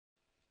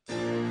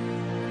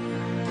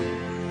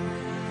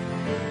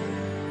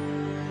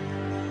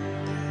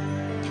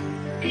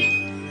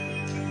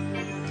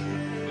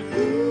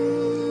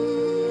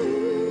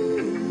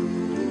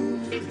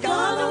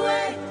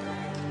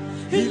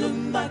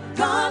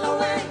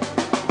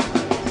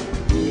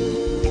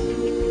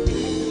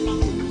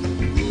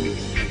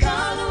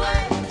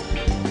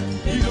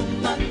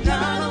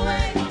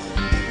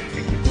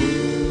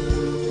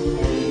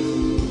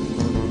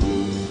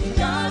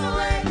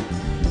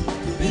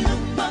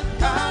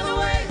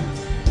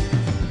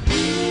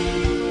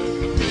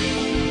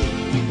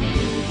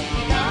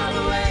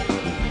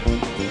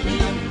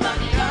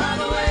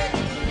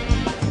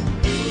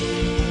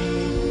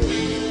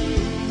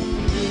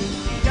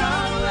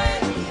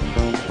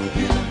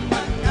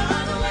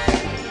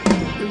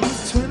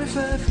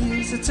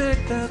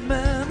take that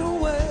man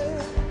away.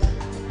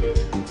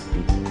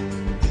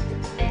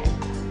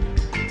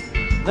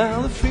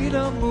 Now the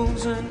freedom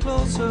moves in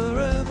closer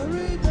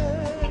every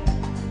day.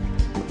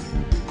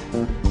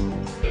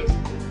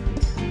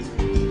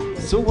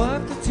 So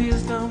wipe the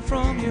tears down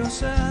from your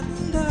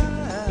saddened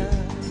eyes.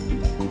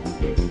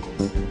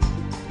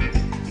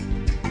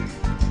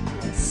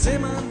 Say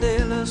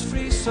Mandela's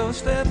free, so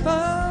step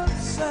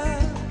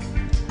aside.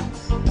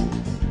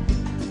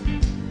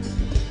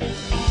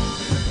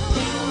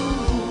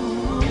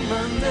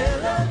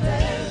 Mandela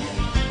Day.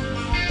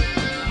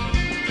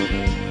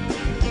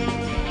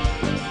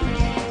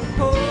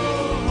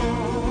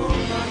 Oh,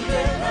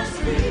 Mandela's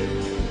free.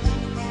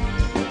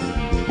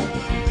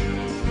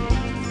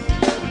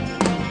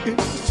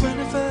 It's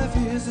 25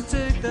 years to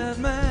take that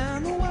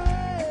man away.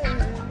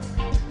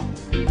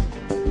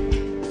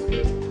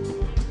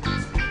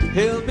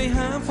 Held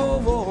behind four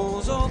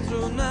walls all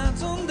through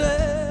nights and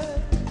days.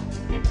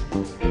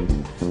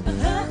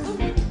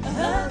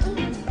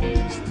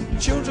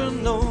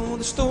 Children know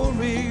the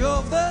story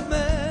of that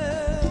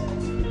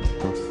man,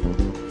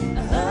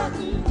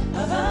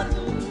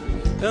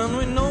 and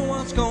we know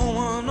what's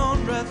going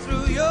on right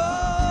through your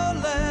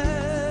land.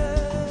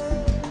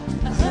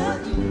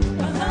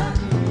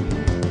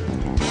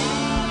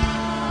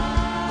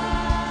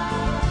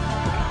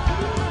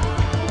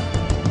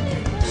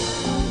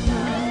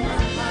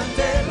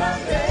 Mandela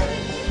Day.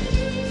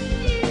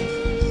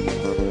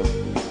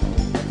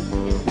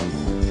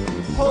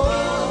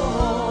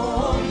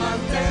 Oh,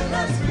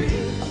 Mandela's free.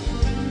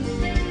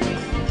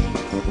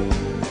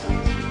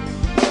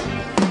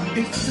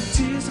 If the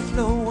tears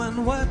flow and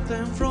wipe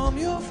them from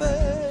your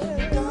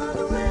face, gone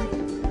away,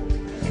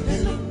 they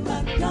look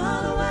like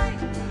gone away.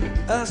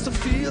 As to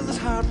feel this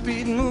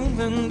heartbeat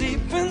moving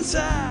deep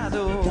inside,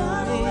 oh,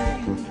 gone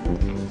away,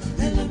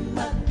 they look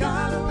like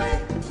gone away.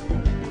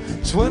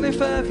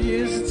 25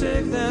 years to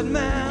take that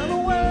man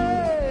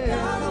away,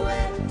 gone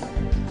away,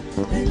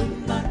 they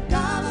look like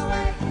gone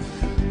away.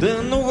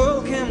 Then the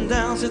world came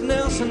down, said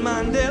Nelson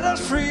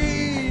Mandela's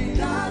free,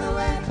 gone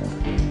away,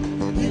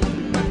 they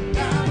look like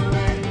gone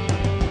away.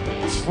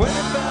 25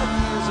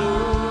 years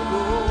old.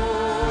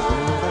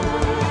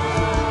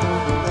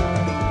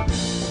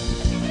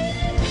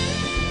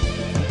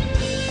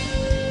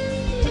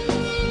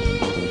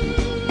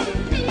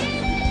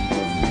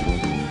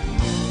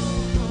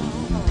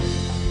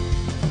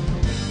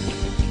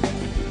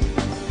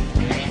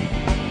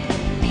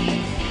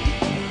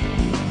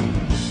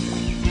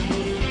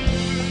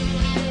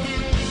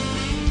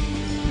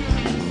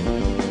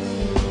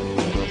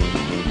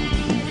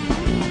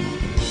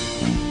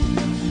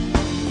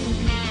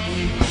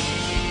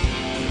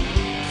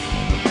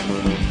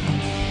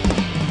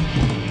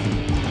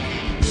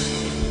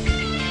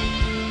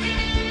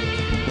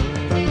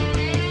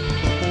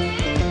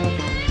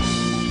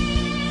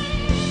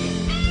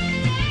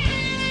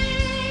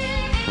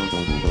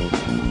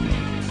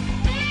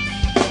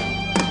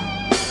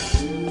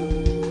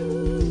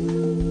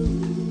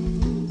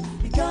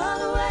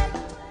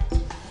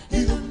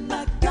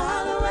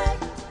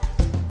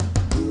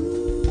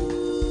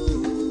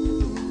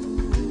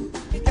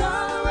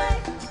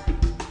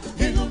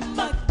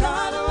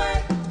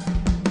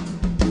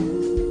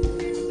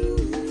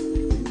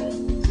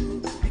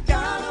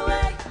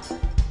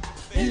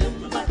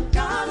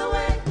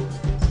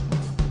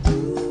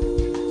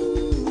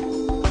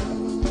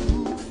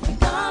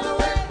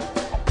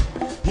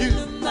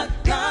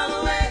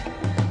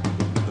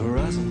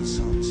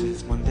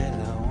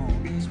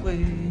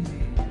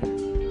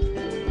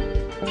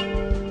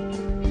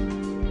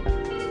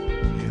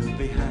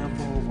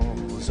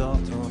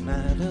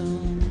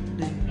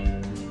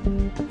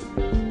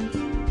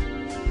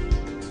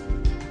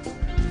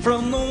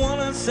 From the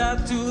one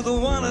side to the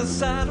one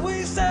side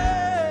we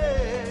say.